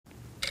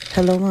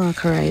Hello mga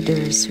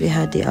ka-riders, we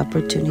had the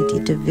opportunity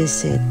to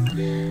visit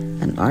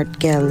an art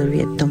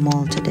gallery at the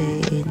mall today.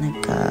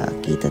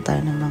 Nagkakita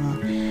tayo ng mga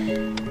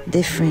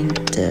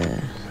different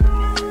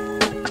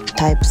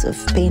types of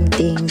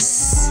paintings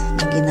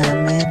na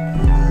ginamit,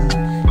 mga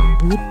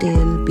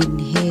butil,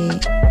 binhi,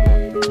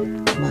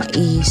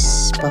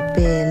 mais,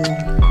 papel,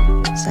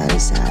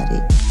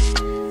 sari-sari.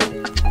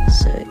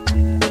 So,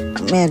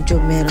 medyo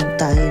meron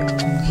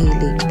tayong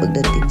hilig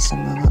pagdating sa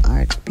mga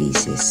art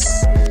pieces.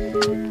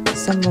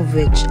 Some of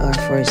which are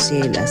for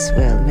sale as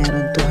well.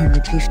 Meron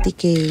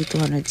 250k,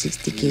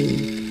 260k.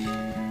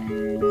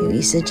 Yung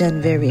isa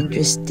dyan, very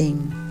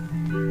interesting.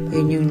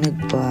 Yun yung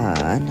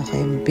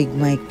kayong Big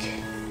Mike.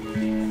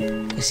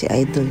 Kasi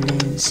idol na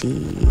yun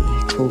si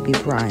Kobe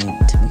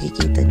Bryant.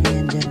 Makikita nyo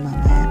yan dyan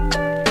mamaya.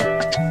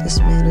 Tapos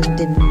meron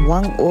din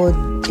Wang Od.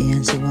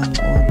 Ayan si Wang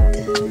Od.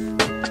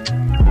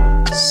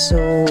 So,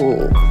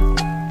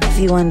 if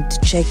you want to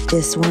check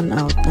this one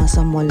out,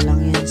 nasa mall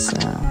lang yan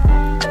sa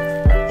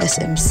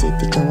SM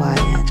City,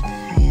 Kawayan.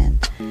 Ayan.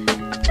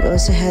 We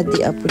also had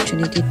the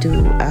opportunity to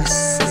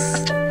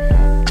ask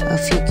a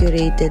few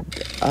curated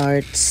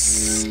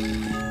arts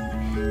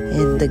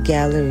in the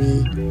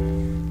gallery.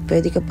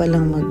 Pwede ka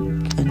palang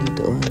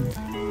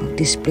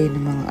mag-display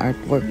ng mga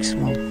artworks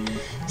mo.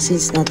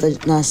 Since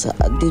nasa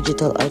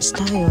digital arts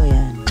tayo,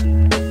 ayan.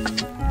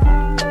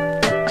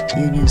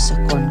 Yun yung sa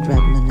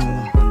Conrad,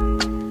 Manila.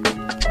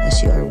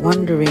 As you are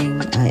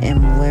wondering, I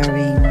am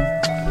wearing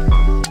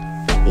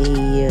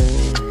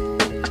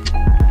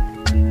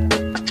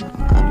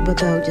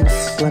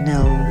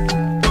flannel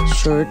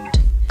shirt.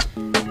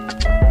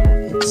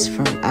 It's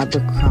from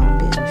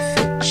Abercrombie and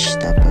Fitch.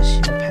 Tapos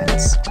yung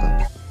pants ko,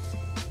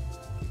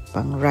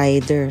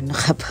 pang-rider.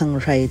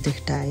 Nakapang-rider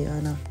tayo,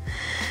 ano.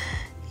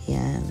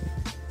 Yan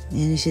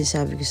yung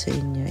sinasabi ko sa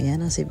inyo.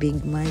 Yan ang si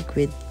Big Mike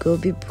with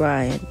Kobe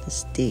Bryant na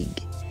stig.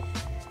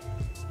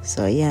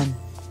 So yan,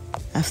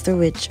 after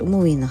which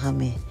umuwi na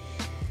kami.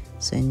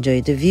 So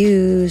enjoy the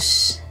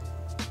views.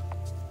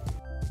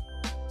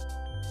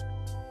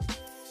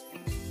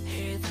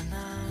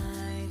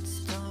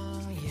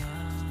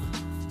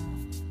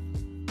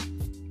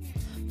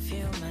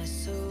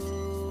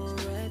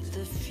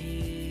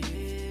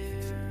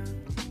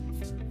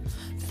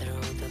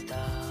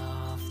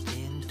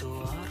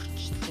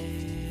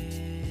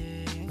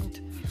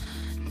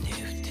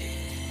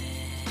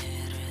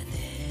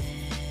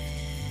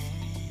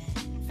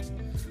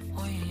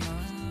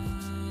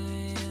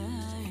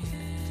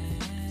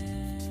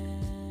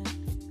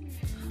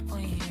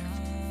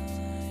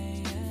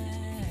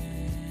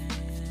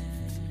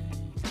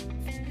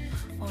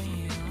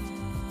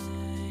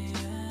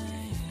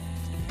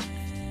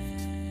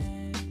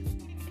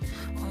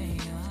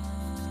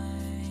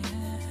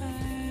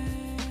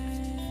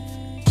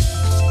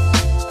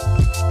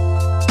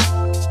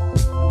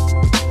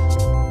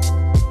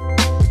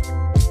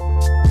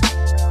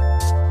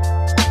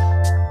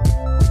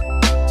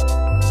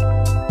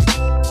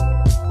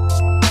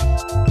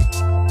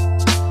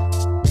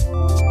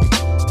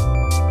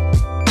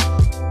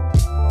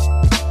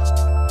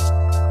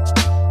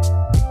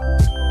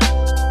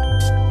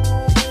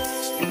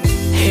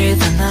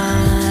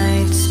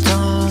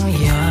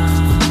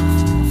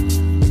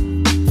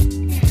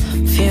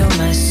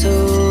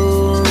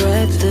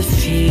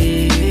 Feel